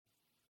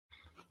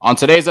On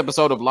today's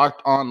episode of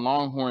Locked On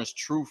Longhorns,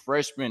 true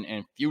freshman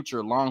and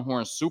future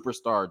Longhorn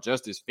superstar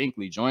Justice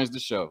Finkley joins the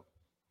show.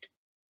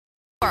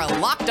 Are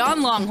Locked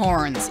On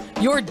Longhorns,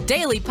 your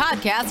daily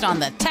podcast on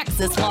the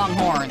Texas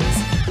Longhorns.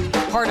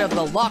 Part of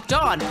the Locked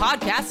On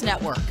Podcast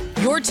Network,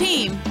 your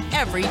team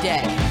every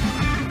day.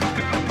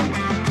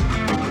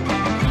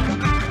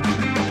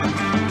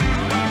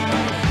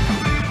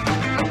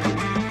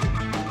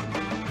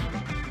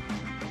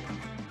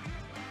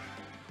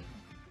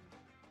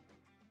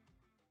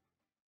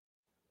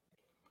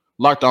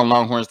 Locked On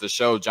Longhorns, the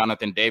show.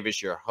 Jonathan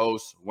Davis, your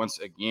host. Once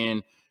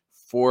again,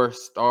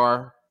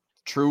 four-star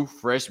true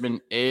freshman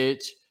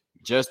edge,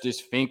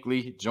 Justice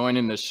Finkley,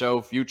 joining the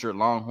show. Future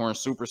Longhorn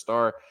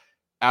superstar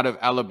out of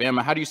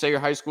Alabama. How do you say your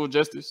high school,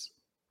 Justice?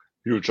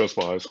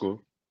 Hewitt-Trussville High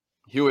School.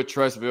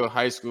 Hewitt-Trussville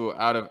High School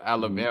out of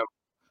Alabama.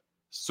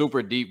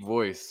 Super deep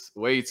voice.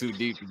 Way too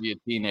deep to be a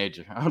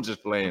teenager. I'm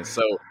just playing.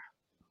 So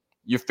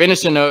you're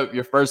finishing up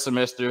your first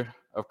semester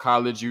of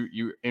college.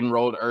 You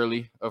enrolled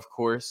early, of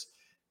course.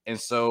 And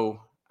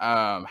so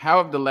how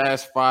have the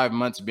last 5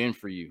 months been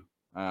for you,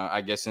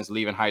 I guess, since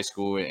leaving high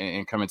school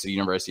and coming to the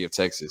University of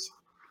Texas?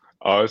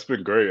 It's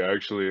been great,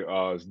 actually.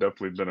 It's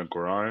definitely been a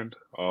grind,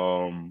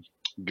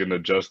 getting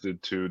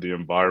adjusted to the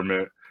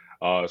environment,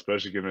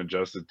 especially getting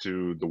adjusted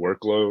to the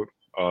workload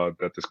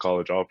that this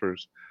college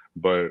offers.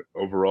 But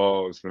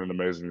overall, it's been an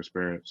amazing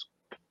experience.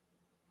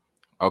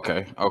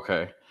 Okay.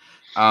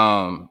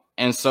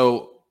 And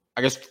so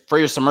I guess for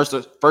your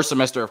first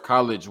semester of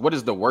college, what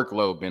has the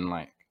workload been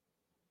like?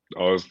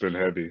 Oh, it's been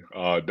heavy.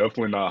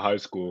 Definitely not high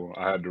school.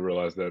 I had to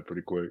realize that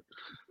pretty quick.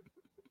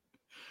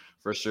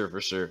 For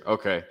sure.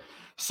 Okay.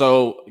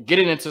 So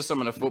getting into some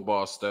of the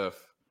football stuff,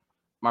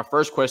 my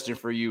first question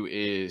for you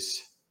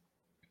is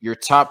your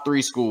top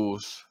three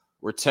schools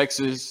were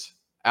Texas,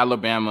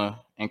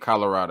 Alabama, and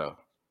Colorado.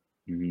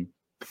 Mm-hmm.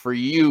 For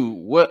you,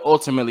 what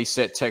ultimately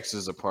set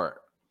Texas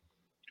apart?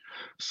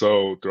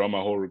 So throughout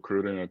my whole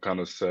recruiting, I kind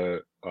of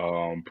set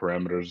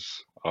parameters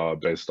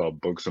based off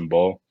books and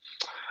ball.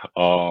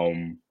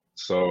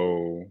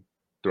 So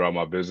throughout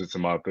my visits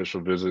and my official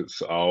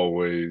visits, I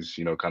always,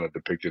 kind of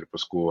depicted if a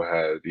school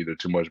had either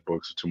too much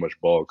books or too much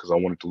ball, because I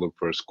wanted to look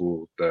for a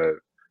school that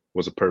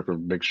was a perfect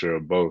mixture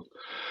of both.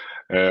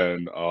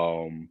 And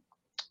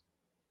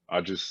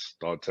I just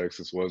thought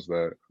Texas was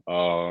that.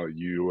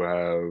 You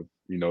have,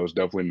 it's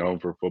definitely known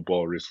for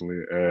football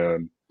recently,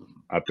 and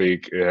I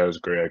think it has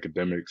great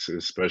academics,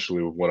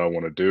 especially with what I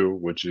want to do,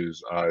 which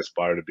is I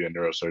aspire to be a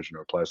neurosurgeon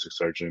or a plastic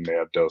surgeon. They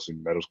have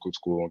Delson Medical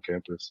School on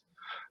campus.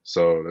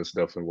 So that's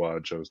definitely why I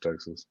chose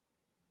Texas.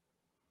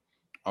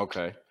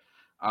 Okay.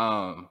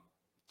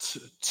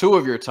 Two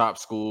of your top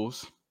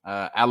schools,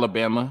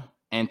 Alabama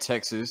and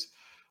Texas,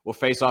 will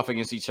face off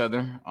against each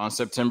other on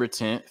September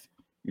 10th.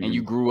 And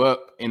you grew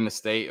up in the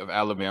state of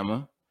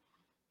Alabama,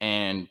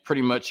 and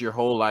pretty much your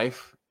whole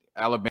life,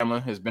 Alabama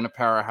has been a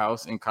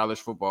powerhouse in college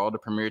football, the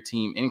premier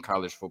team in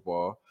college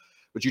football.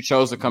 But you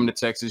chose to come to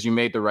Texas. You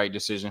made the right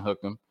decision,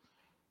 Hookem.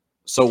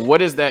 So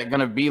what is that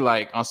going to be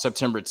like on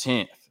September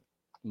 10th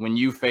when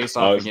you face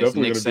off against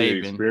Nick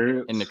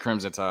Saban and the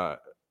Crimson Tide?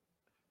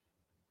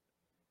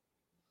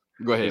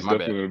 Go ahead, it's my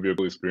bad. It's definitely going to be a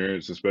cool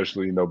experience,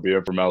 especially,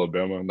 being from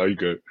Alabama. No, you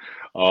good.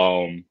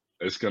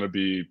 It's going to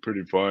be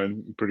pretty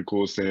fun, pretty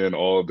cool seeing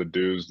all the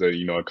dudes that,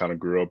 I kind of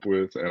grew up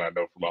with and I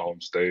know from my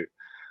home state.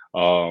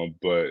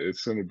 But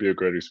it's going to be a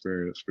great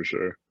experience for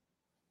sure.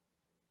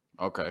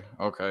 Okay.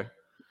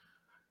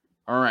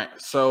 All right.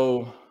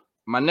 So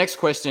my next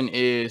question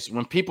is,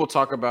 when people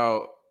talk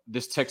about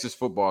this Texas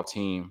football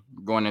team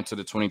going into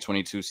the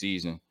 2022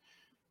 season,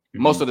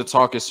 most of the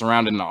talk is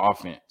surrounding the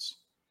offense.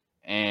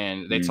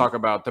 And they talk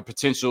about the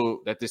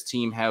potential that this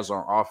team has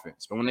on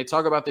offense. But when they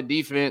talk about the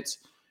defense,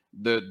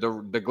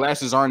 the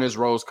glasses aren't as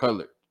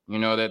rose-colored.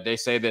 That they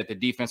say that the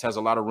defense has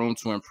a lot of room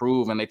to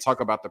improve, and they talk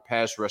about the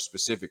pass rush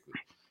specifically.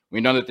 We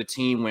know that the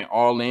team went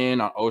all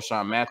in on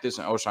O'Shawn Mathis,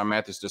 and O'Shawn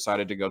Mathis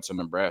decided to go to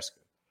Nebraska.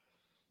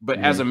 But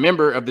as a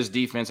member of this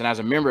defense and as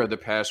a member of the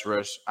pass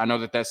rush, I know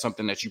that that's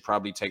something that you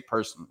probably take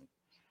personally.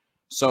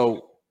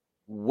 So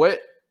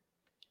what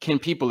can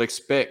people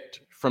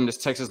expect from this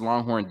Texas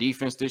Longhorn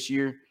defense this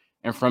year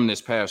and from this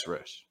pass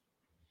rush?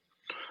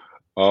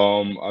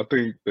 I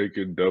think they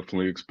could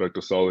definitely expect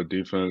a solid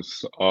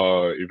defense.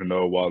 Even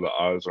though while the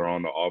eyes are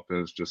on the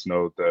offense, just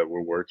know that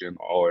we're working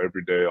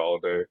every day, all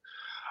day.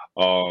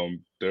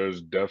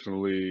 There's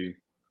definitely,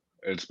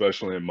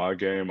 especially in my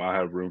game, I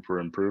have room for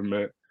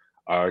improvement.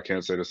 I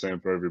can't say the same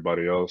for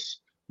everybody else,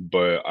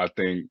 but I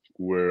think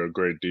we're a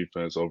great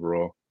defense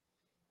overall.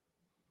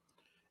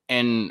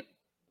 And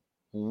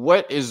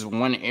what is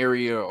one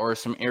area or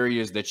some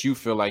areas that you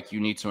feel like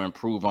you need to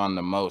improve on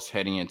the most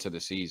heading into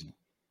the season?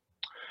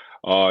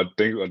 I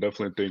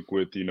definitely think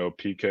with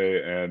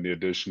PK and the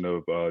addition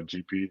of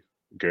GP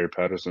Gary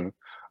Patterson,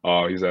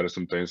 he's added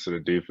some things to the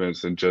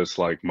defense, and just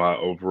like my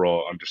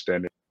overall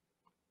understanding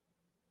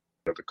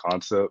of the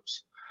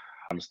concepts,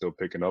 I'm still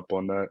picking up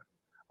on that.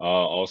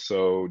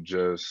 Also,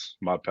 just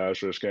my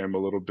pass rush game a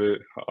little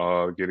bit,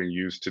 getting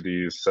used to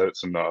these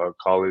sets in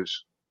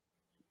college,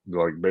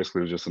 like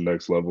basically just the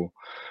next level.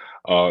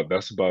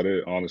 That's about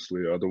it,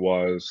 honestly.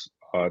 Otherwise,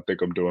 I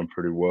think I'm doing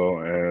pretty well,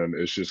 and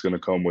it's just gonna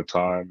come with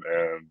time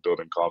and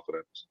building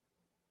confidence.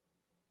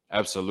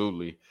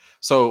 Absolutely.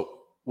 So,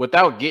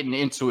 without getting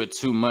into it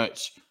too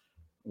much,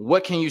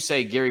 what can you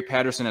say Gary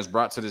Patterson has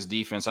brought to this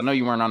defense? I know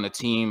you weren't on the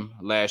team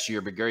last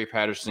year, but Gary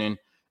Patterson,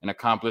 an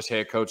accomplished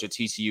head coach at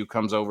TCU,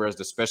 comes over as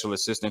the special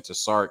assistant to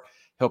Sark,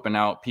 helping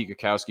out Pete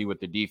Kwiatkowski with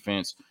the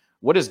defense.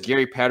 What has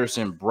Gary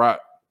Patterson brought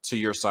to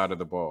your side of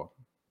the ball?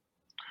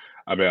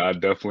 I mean, I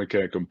definitely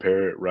can't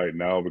compare it right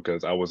now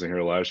because I wasn't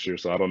here last year,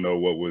 so I don't know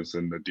what was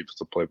in the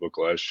defensive playbook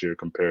last year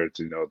compared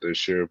to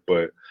this year.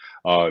 But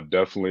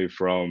definitely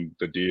from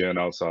the DN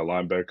outside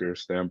linebacker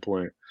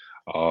standpoint,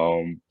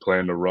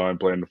 playing the run,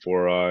 playing the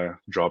 4-eye,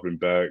 dropping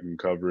back in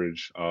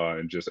coverage,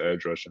 and just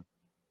edge rushing.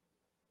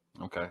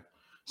 Okay,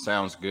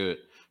 sounds good.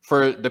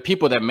 For the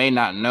people that may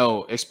not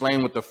know,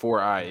 explain what the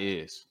 4-eye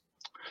is.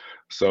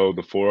 So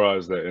the 4-eye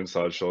is the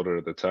inside shoulder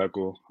of the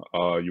tackle.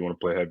 You want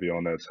to play heavy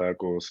on that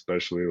tackle,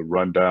 especially the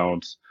run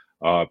downs,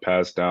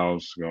 pass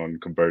downs,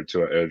 convert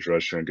to an edge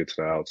rusher and get to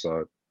the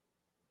outside.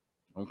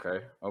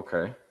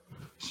 Okay.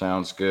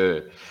 Sounds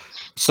good.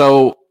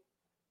 So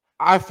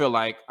I feel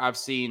like I've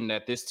seen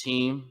that this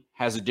team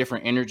has a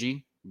different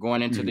energy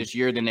going into this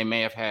year than they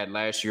may have had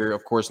last year.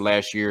 Of course,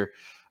 last year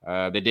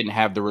they didn't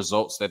have the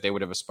results that they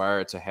would have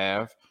aspired to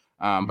have.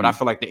 But I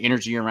feel like the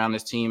energy around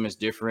this team is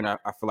different.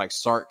 I feel like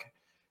Sark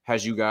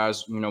has you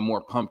guys,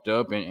 more pumped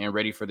up and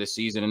ready for this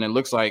season. And it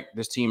looks like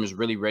this team is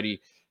really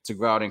ready to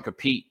go out and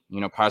compete,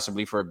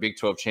 possibly for a Big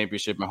 12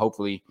 championship and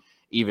hopefully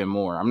even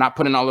more. I'm not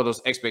putting all of those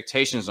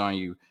expectations on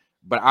you,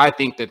 but I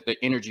think that the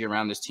energy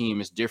around this team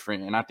is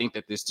different. And I think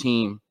that this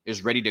team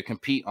is ready to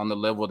compete on the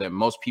level that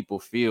most people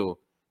feel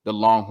the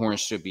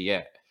Longhorns should be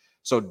at.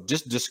 So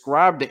just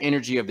describe the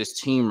energy of this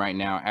team right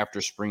now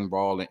after spring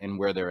ball and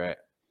where they're at.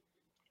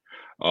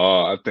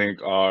 I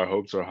think our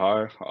hopes are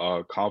high.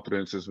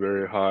 Confidence is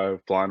very high,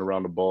 flying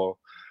around the ball.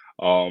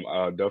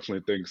 I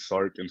definitely think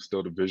Sark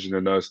instilled a vision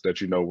in us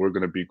that, we're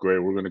going to be great.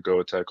 We're going to go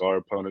attack our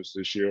opponents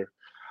this year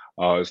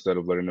instead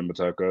of letting them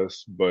attack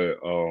us. But,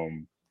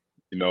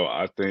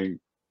 I think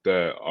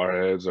that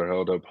our heads are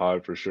held up high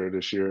for sure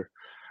this year,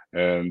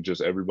 and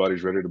just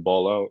everybody's ready to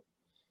ball out.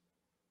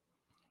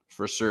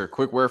 For sure.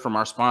 Quick word from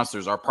our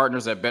sponsors. Our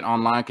partners at Bet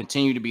Online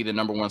continue to be the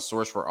number one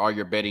source for all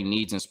your betting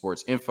needs and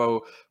sports info.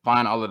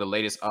 Find all of the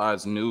latest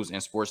odds, news,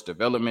 and sports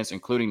developments,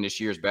 including this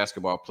year's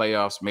basketball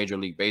playoffs, Major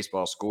League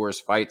Baseball scores,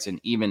 fights, and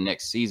even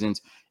next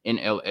season's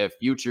NLF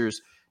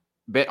futures.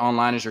 Bet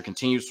Online is your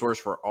continued source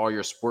for all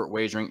your sport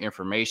wagering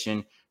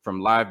information,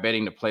 from live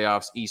betting to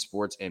playoffs,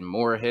 esports, and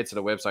more. Head to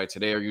the website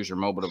today or use your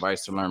mobile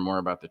device to learn more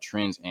about the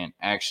trends and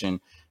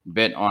action.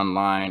 Bet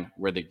Online,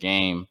 where the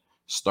game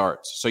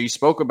starts. So you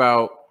spoke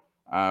about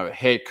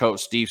head coach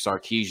Steve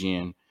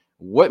Sarkisian.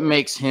 What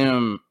makes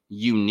him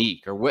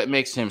unique, or what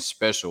makes him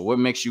special? What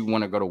makes you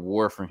want to go to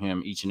war for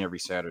him each and every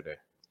Saturday?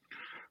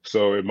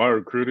 So in my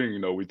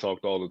recruiting, we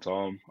talked all the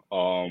time.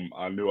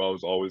 I knew I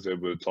was always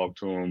able to talk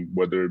to him,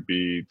 whether it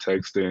be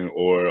texting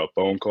or a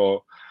phone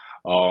call.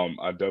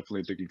 I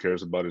definitely think he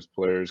cares about his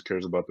players,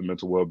 cares about the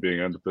mental well-being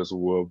and the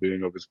physical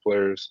well-being of his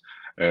players.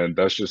 And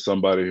that's just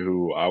somebody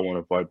who I want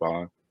to fight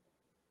behind.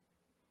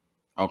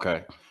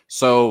 Okay.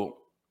 So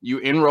you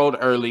enrolled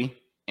early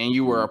and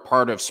you were a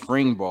part of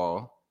spring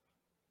ball.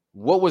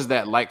 What was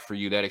that like for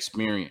you, that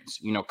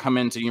experience,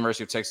 coming to the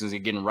University of Texas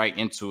and getting right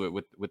into it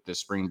with the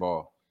spring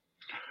ball?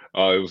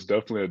 It was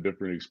definitely a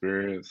different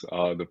experience.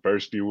 The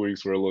first few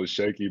weeks were a little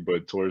shaky,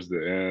 but towards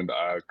the end,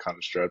 I kind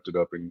of strapped it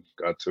up and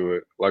got to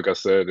it. Like I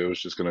said, it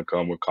was just going to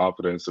come with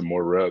confidence and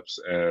more reps,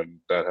 and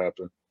that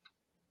happened.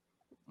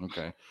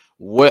 Okay.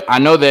 I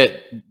know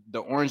that the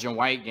orange and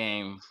white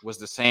game was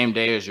the same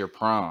day as your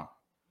prom.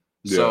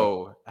 Yeah.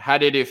 So how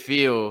did it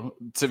feel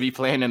to be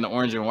playing in the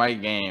orange and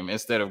white game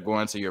instead of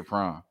going to your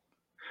prom?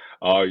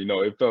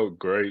 It felt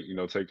great,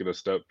 taking a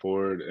step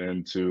forward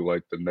into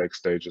like the next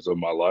stages of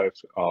my life.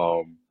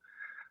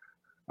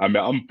 I mean,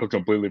 I'm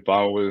completely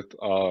fine with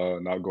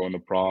not going to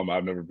prom.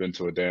 I've never been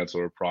to a dance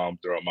or a prom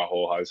throughout my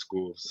whole high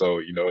school.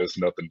 So, it's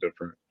nothing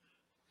different.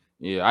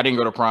 Yeah, I didn't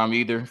go to prom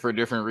either for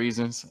different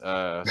reasons.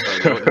 So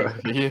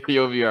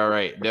you'll be all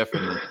right,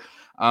 definitely.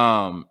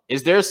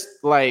 Is there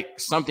like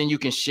something you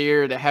can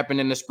share that happened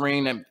in the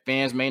spring that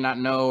fans may not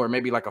know, or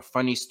maybe like a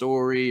funny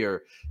story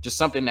or just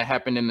something that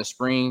happened in the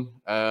spring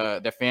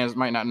that fans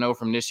might not know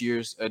from this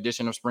year's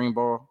edition of spring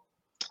ball?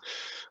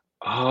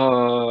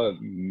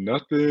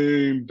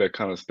 Nothing that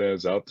kind of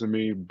stands out to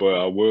me, but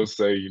I will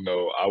say,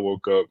 I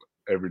woke up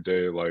every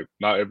day, like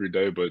not every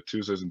day, but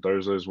Tuesdays and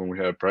Thursdays when we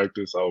had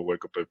practice, I would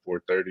wake up at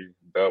 4:30.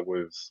 That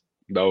was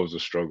a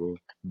struggle,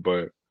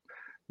 but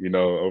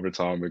over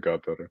time it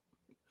got better.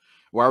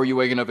 Why were you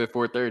waking up at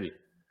 4:30?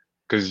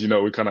 Because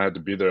we kind of had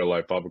to be there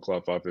like 5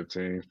 o'clock,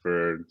 5:15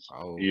 for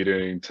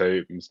eating,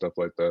 tape, and stuff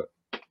like that.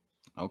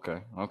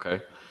 Okay.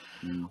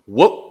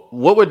 What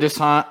would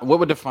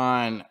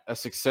define a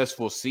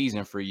successful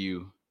season for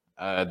you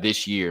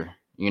this year?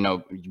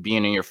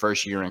 Being in your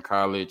first year in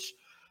college,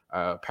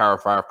 Power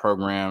 5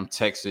 program,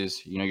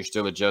 Texas. You know, you're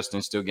still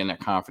adjusting, still getting that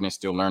confidence,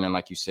 still learning,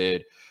 like you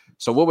said.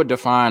 So what would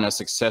define a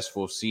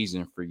successful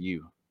season for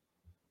you?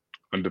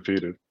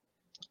 Undefeated.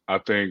 I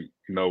think,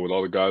 you know, with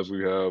all the guys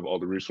we have, all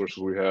the resources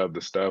we have,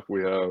 the staff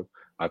we have,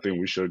 I think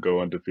we should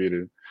go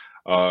undefeated.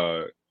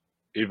 Uh,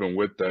 Even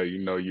with that, you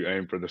know, you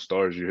aim for the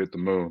stars, you hit the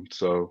moon.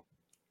 So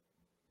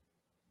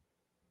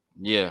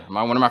Yeah,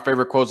 one of my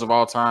favorite quotes of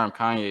all time,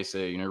 Kanye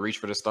said, you know, reach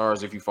for the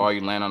stars. If you fall,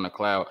 you land on the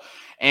cloud.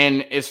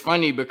 And it's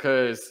funny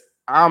because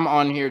I'm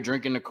on here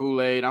drinking the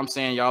Kool-Aid. I'm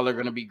saying y'all are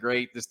going to be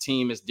great. This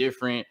team is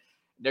different.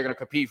 They're going to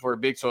compete for a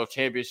Big 12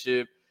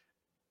 championship.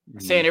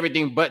 Saying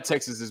everything but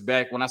Texas is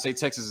back. When I say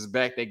Texas is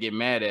back, they get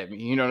mad at me.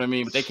 You know what I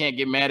mean? But they can't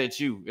get mad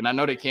at you. And I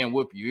know they can't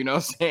whoop you. You know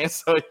what I'm saying?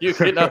 So you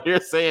get out here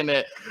saying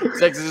that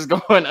Texas is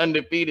going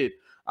undefeated.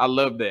 I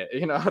love that.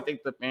 You know, I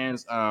think the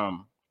fans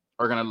are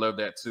going to love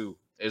that too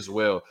as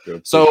well. yeah,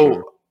 So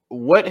sure.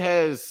 what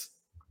has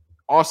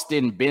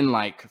Austin been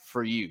like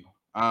for you?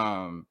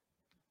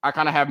 I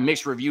kind of have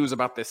mixed reviews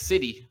about the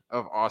city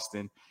of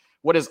Austin.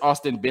 What has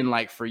Austin been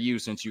like for you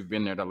since you've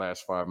been there the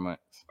last 5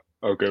 months?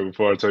 Okay,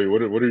 before I tell you,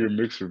 what are your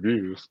mixed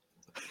reviews?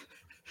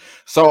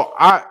 So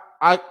I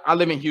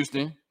live in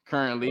Houston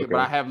currently, but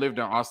I Okay. have lived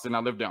in Austin. I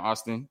lived in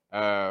Austin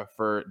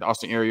for the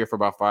Austin area for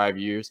about 5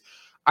 years.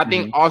 I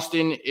think Mhm.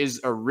 Austin is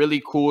a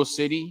really cool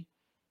city,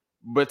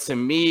 but to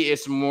me,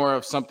 it's more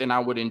of something I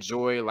would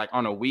enjoy like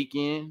on a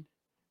weekend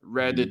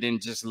rather Mhm. than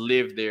just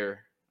live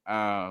there,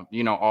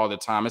 you know, all the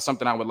time. It's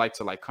something I would like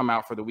to like come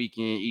out for the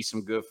weekend, eat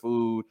some good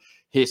food,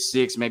 hit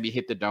Six, maybe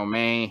hit the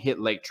Domain, hit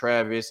Lake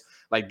Travis,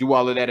 like do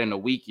all of that in a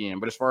weekend.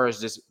 But as far as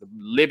just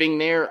living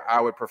there,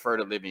 I would prefer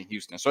to live in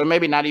Houston. So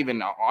maybe not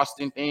even an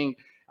Austin thing.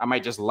 I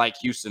might just like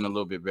Houston a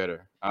little bit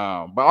better. But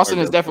I Austin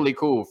is got you. definitely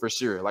cool for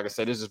sure. Like I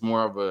said, this is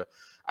more of a,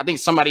 I think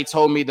somebody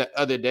told me the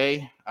other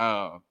day,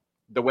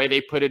 the way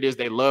they put it is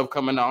they love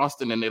coming to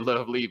Austin and they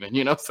love leaving,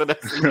 you know. So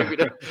that's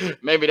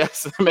maybe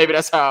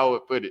that's how I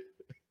would put it.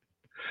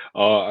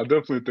 I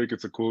definitely think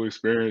it's a cool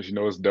experience. You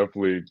know, it's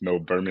definitely, you know,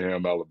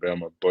 Birmingham,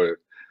 Alabama, but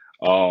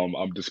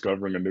I'm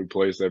discovering a new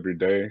place every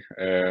day,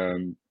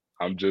 and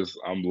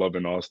I'm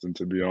loving Austin,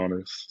 to be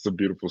honest. It's a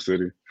beautiful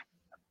city.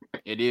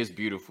 It is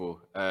beautiful,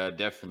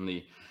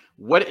 definitely.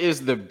 What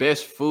is the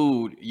best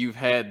food you've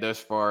had thus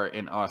far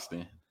in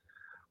Austin?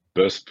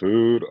 Best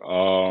food,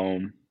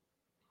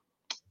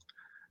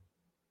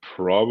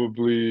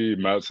 probably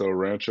Matt's El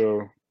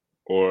Rancho,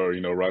 or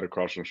you know, right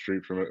across the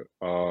street from it,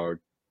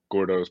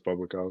 Gordo's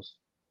Public House.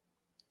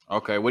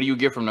 Okay, what do you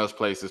get from those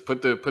places?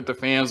 Put the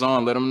fans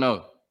on, let them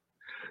know.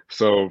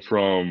 So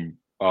from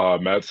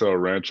Matt's El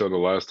Rancho, the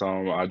last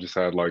time I just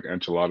had like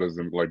enchiladas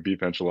and like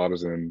beef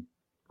enchiladas and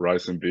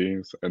rice and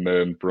beans, and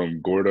then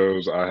from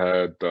Gordo's I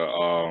had the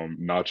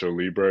Nacho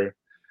Libre.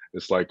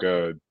 It's like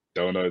a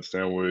donut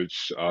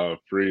sandwich,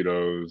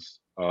 Fritos,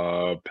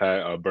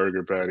 a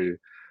burger patty,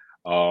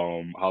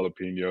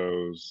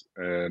 jalapenos,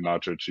 and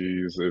nacho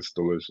cheese. It's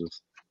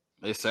delicious.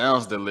 It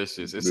sounds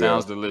delicious. It Yeah.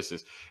 sounds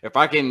delicious. If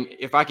I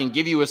can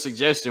give you a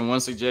suggestion, one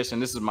suggestion,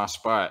 this is my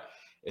spot.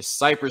 It's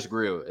Cypress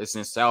Grill. It's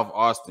in South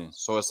Austin.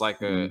 So it's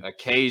like a Mhm.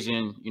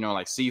 Cajun, you know,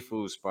 like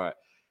seafood spot.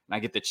 And I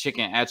get the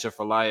chicken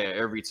atchafalaya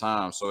every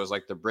time. So it's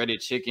like the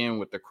breaded chicken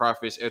with the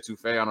crawfish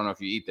etouffee. I don't know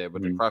if you eat that,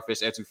 but the Mhm.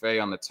 crawfish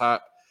etouffee on the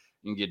top.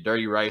 You can get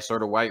dirty rice,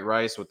 sort of white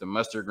rice with the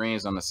mustard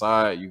greens on the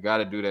side. You got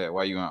to do that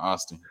while you're in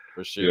Austin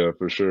for sure. Yeah,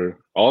 for sure.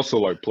 Also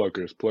like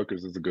Pluckers.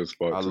 Pluckers is a good I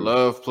spot too.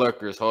 love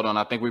Pluckers. Hold on.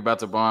 I think we about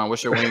to bond.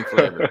 What's your wing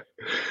flavor?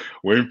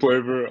 Wing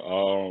flavor,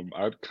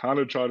 I kind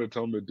of try to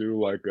tell them to do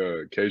like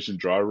a Cajun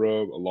dry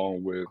rub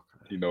along with,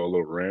 you know, a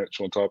little ranch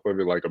on top of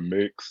it, like a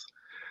mix.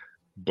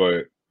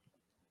 But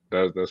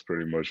that's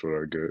pretty much what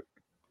I get.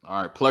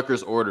 All right,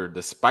 Plucker's order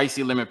the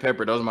spicy lemon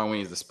pepper. Those are my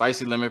wings. The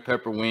spicy lemon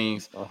pepper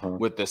wings Uh-huh.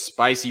 with the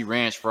spicy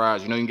ranch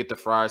fries. You know, you can get the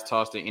fries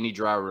tossed in any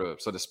dry rub.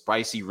 So the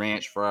spicy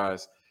ranch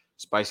fries,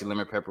 spicy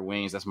lemon pepper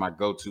wings. That's my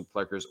go-to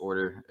Plucker's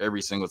order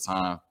every single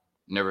time.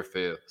 Never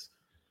fails.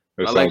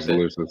 It I like sounds that.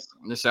 delicious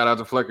Just shout out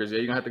to Plucker's. Yeah,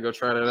 you're gonna have to go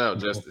try that out,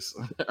 Justice.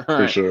 All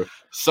for right. sure.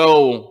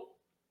 So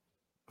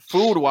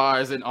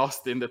food-wise in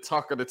Austin, the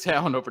talk of the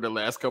town over the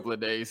last couple of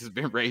days has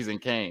been Raising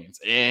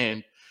Cane's.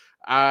 And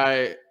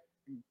I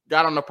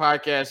got on the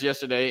podcast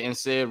yesterday and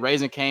said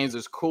Raising Cane's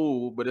is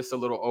cool, but it's a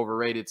little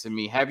overrated to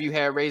me. Have you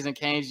had Raising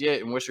Cane's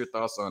yet? And what's your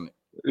thoughts on it?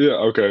 Yeah,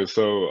 okay.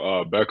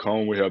 So back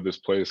home we have this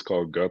place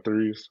called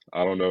Guthrie's.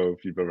 I don't know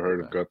if you've ever heard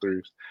of Okay.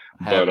 Guthrie's,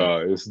 I but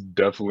haven't. it's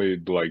definitely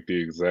like the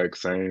exact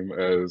same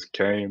as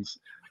Cane's.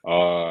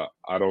 I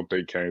don't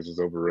think Cane's is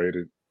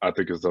overrated. I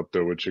think it's up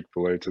there with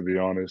Chick-fil-A, to be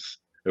honest.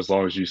 As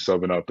long as you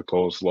subbing out the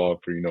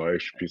coleslaw for, you know,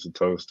 extra piece of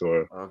toast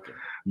or Okay.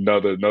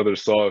 another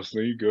sauce,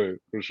 then you good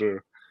for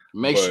sure.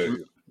 Make But sure.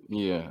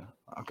 Yeah.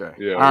 Okay.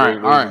 yeah, All right.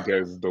 All Raising right.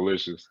 Cane's is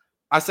delicious.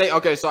 I say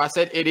okay. So I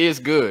said it is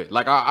good.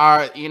 Like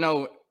you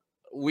know,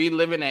 we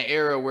live in an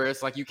era where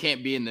it's like you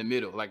can't be in the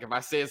middle. Like if I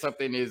said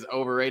something is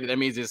overrated, that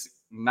means it's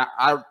not.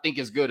 I think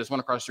it's good. It's one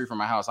across the street from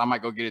my house. I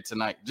might go get it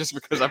tonight just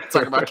because I'm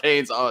talking about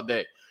Cane's all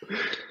day.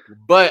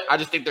 But I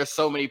just think there's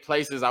so many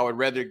places I would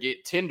rather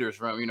get tenders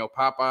from. You know,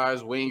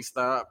 Popeyes,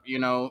 Wingstop. You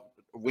know,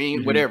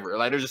 wing, whatever.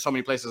 Like there's just so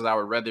many places I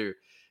would rather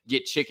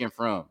get chicken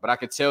from. But I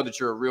can tell that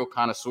you're a real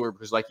connoisseur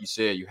because, like you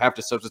said, you have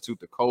to substitute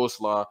the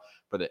coleslaw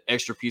for the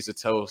extra piece of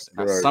toast.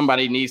 Now,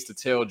 somebody needs to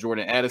tell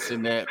Jordan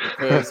Addison that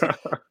because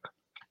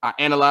I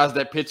analyzed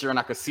that picture and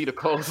I could see the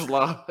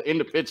coleslaw in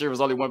the picture. It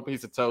was only one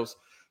piece of toast.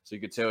 So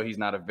you could tell he's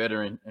not a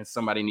veteran, and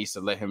somebody needs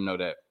to let him know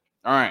that.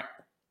 All right.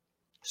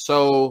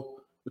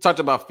 So we talked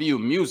about few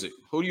music.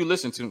 Who do you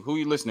listen to? Who are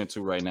you listening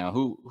to right now?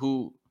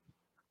 Who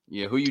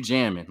you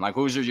jamming? Like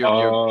who's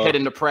your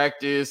heading to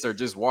practice or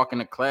just walking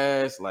to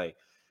class? Like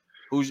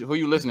who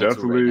you listening to right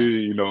now?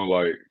 Definitely,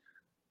 like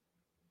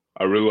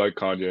I really like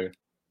Kanye,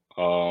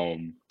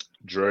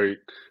 Drake,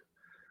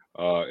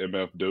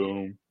 MF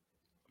Doom.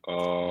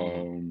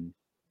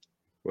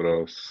 What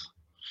else?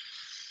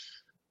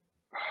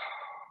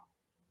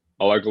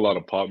 I like a lot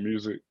of pop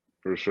music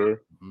for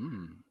sure.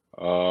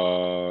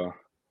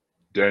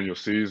 Daniel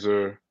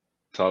Caesar,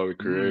 Tyler the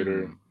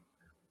Creator,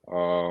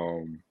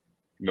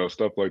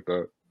 stuff like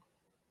that.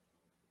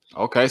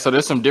 Okay, so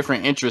there's some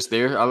different interests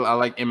there. I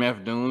like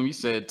MF Doom. You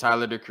said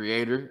Tyler the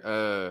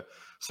Creator.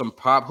 Some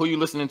pop. Who you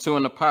listening to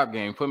in the pop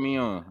game? Put me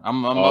on. I'm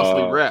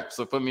mostly rap,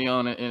 so put me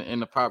on in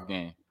the pop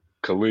game.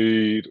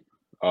 Khalid,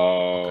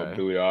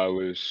 Billie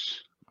Eilish,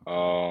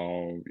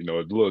 a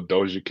little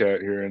Doja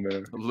Cat here and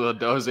there. A little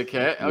Doja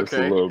Cat. Okay. Just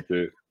a little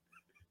bit.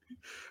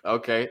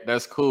 Okay,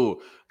 that's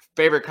cool.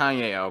 Favorite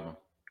Kanye album?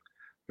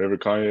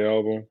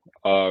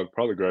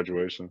 Probably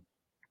Graduation.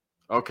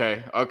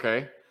 Okay.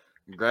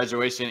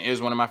 Graduation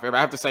is one of my favorite.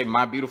 I have to say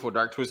My Beautiful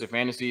Dark Twisted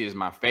Fantasy is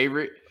my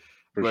favorite,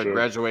 but sure.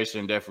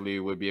 Graduation definitely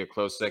would be a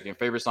close second.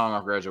 Favorite song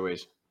off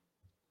Graduation?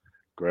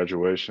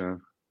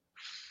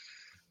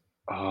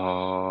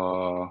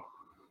 All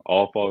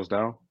Falls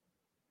Down.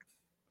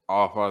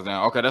 All Falls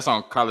Down. Okay, that's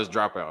on College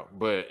Dropout,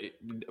 but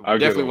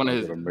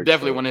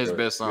definitely one of his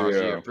best songs.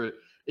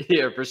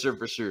 Yeah,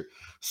 for sure.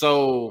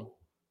 So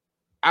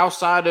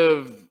outside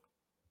of,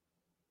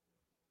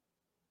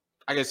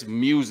 I guess,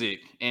 music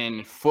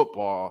and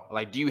football,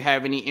 like, do you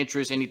have any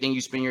interest, anything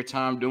you spend your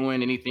time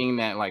doing, anything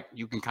that like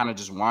you can kind of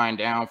just wind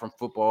down from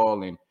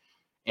football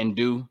and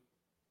do?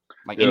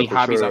 Like any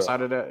hobbies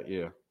outside of that?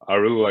 Yeah. I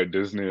really like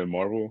Disney and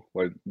Marvel,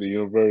 like the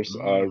universe.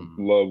 I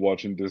love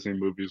watching Disney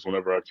movies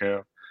whenever I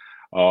can.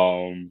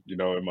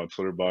 In my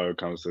Twitter bio, it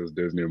kind of says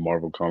Disney and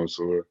Marvel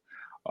connoisseur.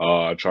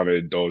 I try to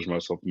indulge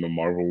myself in the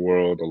Marvel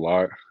world a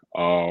lot.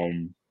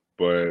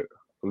 But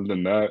other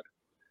than that,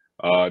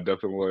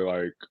 definitely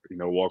like,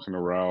 walking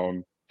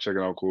around,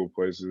 checking out cool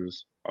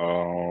places,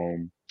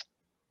 playing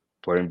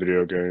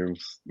video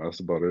games. That's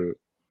about it.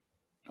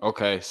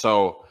 Okay,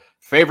 so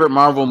favorite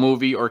Marvel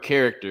movie or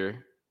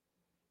character,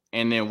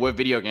 and then what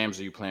video games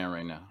are you playing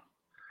right now?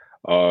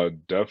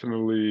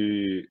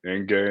 Definitely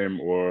Endgame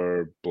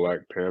or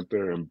Black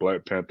Panther, and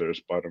Black Panther or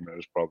Spider-Man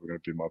is probably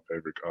going to be my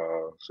favorite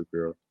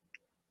superhero.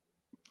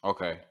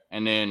 Okay,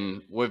 and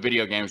then what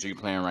video games are you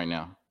playing right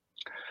now?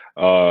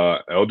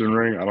 Elden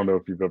Ring. I don't know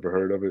if you've ever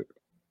heard of it.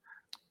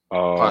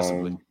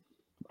 Possibly.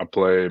 I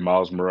play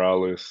Miles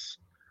Morales,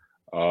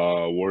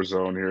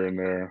 Warzone here and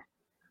there.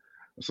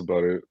 That's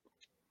about it.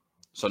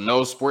 So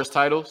no sports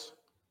titles?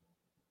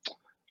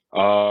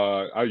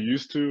 I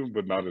used to,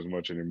 but not as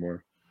much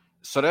anymore.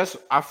 So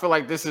I feel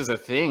like this is a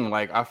thing.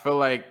 Like, I feel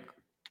like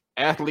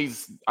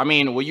athletes, I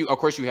mean, of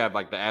course you have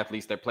like the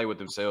athletes that play with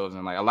themselves,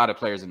 and like a lot of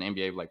players in the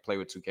NBA like play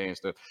with 2K and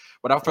stuff.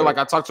 But I feel like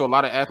I talk to a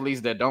lot of athletes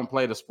that don't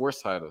play the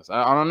sports titles.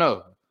 I don't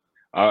know.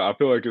 I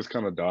feel like it's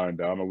kind of dying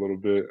down a little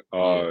bit.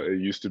 It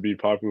used to be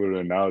popular,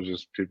 and now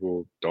just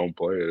people don't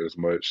play it as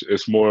much.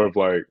 It's more of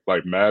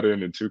like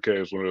Madden and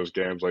 2K is one of those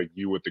games like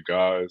you with the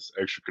guys,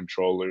 extra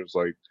controllers,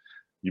 like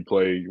you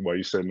play while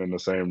you're sitting in the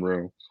same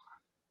room.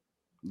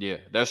 Yeah,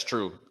 that's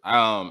true.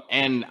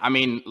 And I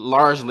mean,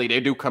 largely they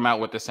do come out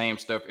with the same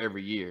stuff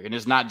every year, and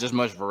there's not just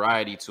much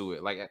variety to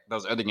it. Like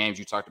those other games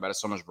you talked about,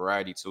 there's so much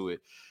variety to it.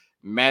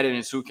 Madden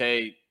and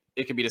 2K,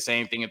 it could be the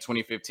same thing in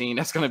 2015.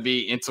 That's going to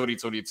be in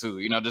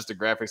 2022. Just the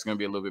graphics going to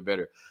be a little bit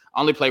better.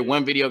 I only play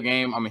one video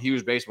game. I'm a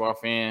huge baseball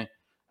fan.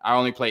 I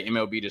only play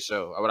MLB The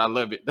Show, but I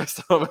love it. That's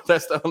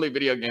the only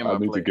video game I play. I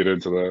need to get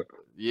into that.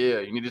 Yeah,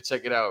 you need to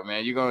check it out,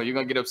 man. You're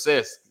gonna get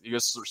obsessed. You're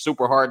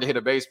super hard to hit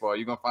a baseball.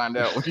 You're gonna find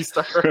out when you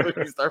start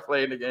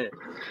playing the game.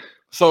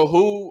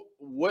 So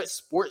what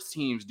sports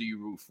teams do you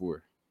root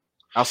for?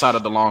 Outside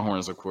of the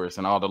Longhorns, of course,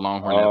 and all the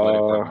Longhorn athletic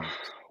programs.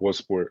 What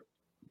sport?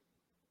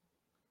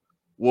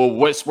 Well,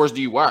 what sports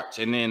do you watch?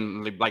 And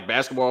then like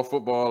basketball,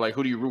 football, like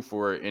who do you root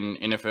for in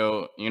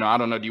NFL? I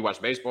don't know. Do you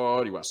watch baseball?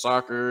 Do you watch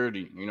soccer? Do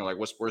you like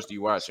what sports do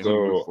you watch and who do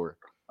you root for?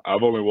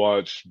 I've only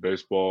watched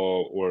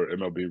baseball or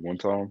MLB one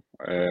time,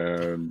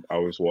 and I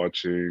was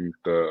watching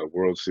the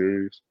World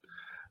Series.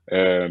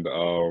 And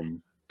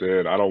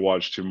then I don't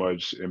watch too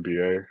much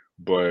NBA,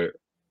 but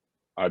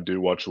I do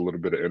watch a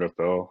little bit of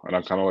NFL, and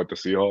I kind of like the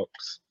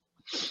Seahawks.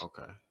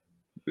 Okay.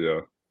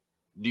 Yeah.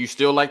 Do you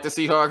still like the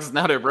Seahawks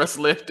now that Russ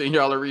left and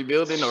y'all are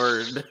rebuilding,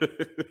 or?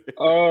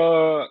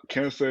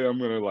 Can't say I'm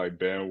gonna like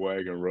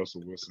bandwagon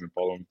Russell Wilson and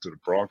follow him to the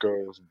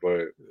Broncos,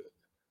 but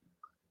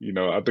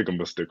I think I'm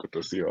gonna stick with the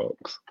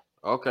Seahawks.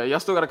 Okay, y'all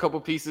still got a couple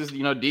pieces.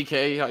 You know,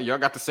 DK, y'all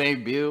got the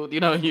same build.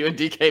 You know, you and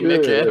DK Yeah,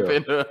 Metcalf yeah,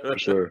 and for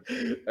sure.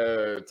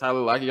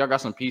 Tyler Lockett. Y'all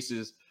got some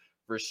pieces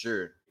for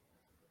sure.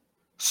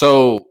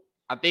 So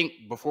I think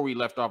before we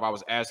left off, I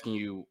was asking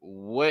you,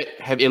 what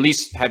have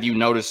you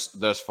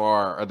noticed thus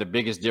far are the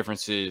biggest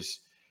differences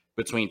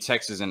between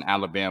Texas and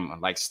Alabama,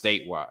 like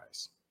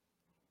state-wise?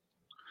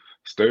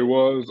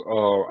 State-wise,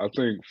 I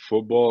think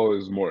football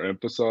is more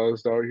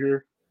emphasized out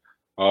here.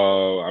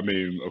 I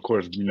mean, of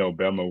course, you know,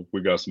 Bama,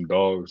 we got some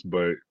dogs,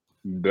 but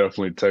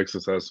definitely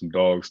Texas has some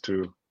dogs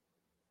too.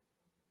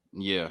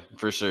 Yeah,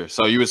 for sure.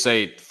 So you would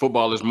say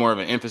football is more of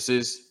an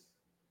emphasis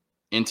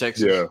in Yeah.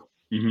 Texas?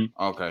 Hmm.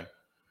 Okay.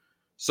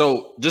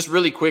 So just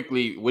really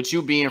quickly, with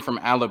you being from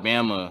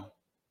Alabama,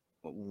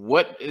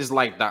 what is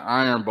like the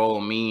Iron Bowl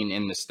mean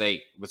in the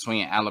state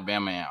between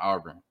Alabama and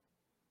Auburn?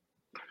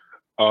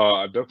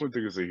 I definitely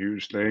think it's a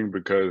huge thing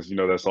because, you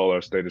know, that's all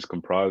our state is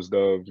comprised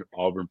of,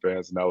 Auburn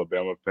fans and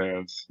Alabama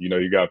fans. You know,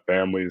 you got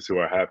families who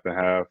are half and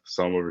half,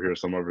 some over here,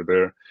 some over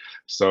there.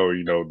 So,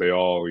 you know, they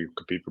all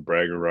compete for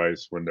bragging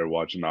rights when they're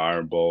watching the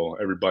Iron Bowl.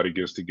 Everybody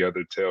gets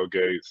together,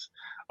 tailgates,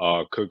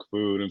 cook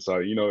food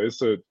inside. You know,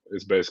 it's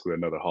basically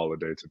another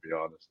holiday, to be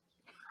honest.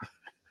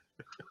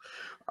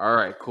 All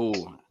right,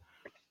 cool.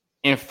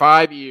 In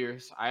 5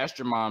 years, I asked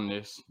your mom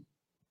this.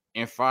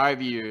 In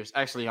 5 years,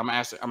 actually, I'm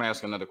gonna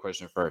ask another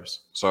question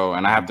first. So,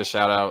 and I have to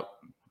shout out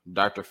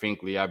Dr.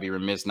 Finkley. I'd be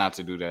remiss not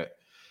to do that.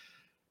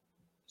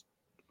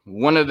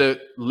 One of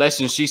the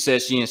lessons she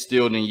said she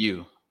instilled in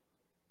you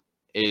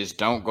is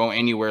don't go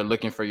anywhere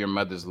looking for your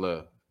mother's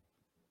love.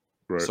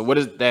 Right. So, what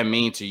does that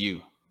mean to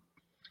you?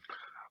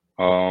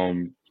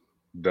 Um,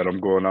 that I'm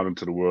going out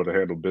into the world to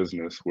handle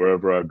business.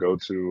 Wherever I go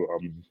to,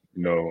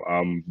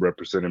 I'm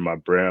representing my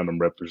brand. I'm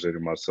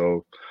representing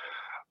myself.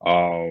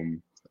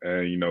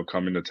 And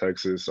coming to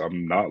Texas,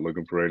 I'm not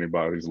looking for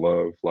anybody's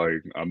love.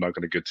 Like, I'm not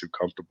going to get too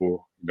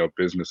comfortable. You know,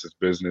 business is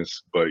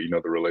business, but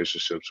the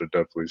relationships are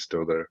definitely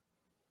still there.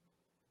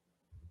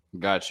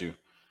 Got you.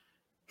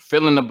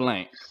 Fill in the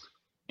blank.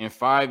 In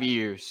 5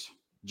 years,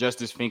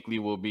 Justice Finkley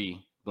will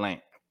be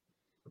blank.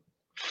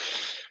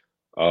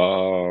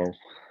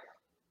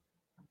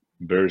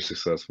 Very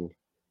successful.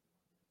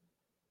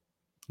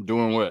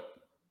 Doing what?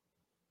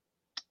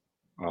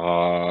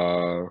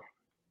 To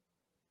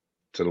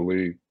the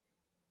league.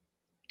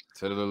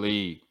 To the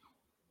league.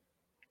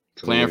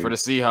 Playing for the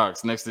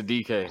Seahawks next to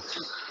DK.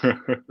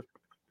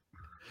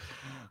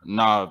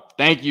 No,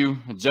 thank you,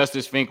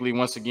 Justice Finkley,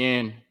 once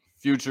again,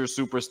 future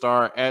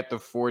superstar at the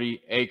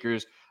 40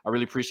 Acres. I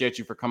really appreciate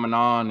you for coming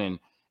on and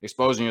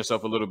exposing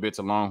yourself a little bit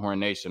to Longhorn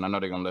Nation. I know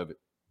they're going to love it.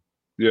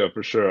 Yeah,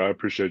 for sure. I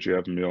appreciate you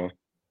having me on.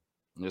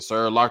 Yes,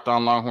 sir. Locked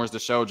On Longhorns, the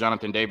show.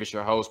 Jonathan Davis,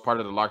 your host, part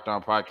of the Locked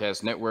On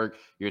Podcast Network,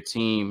 your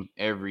team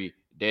every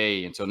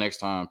day. Until next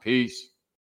time, peace.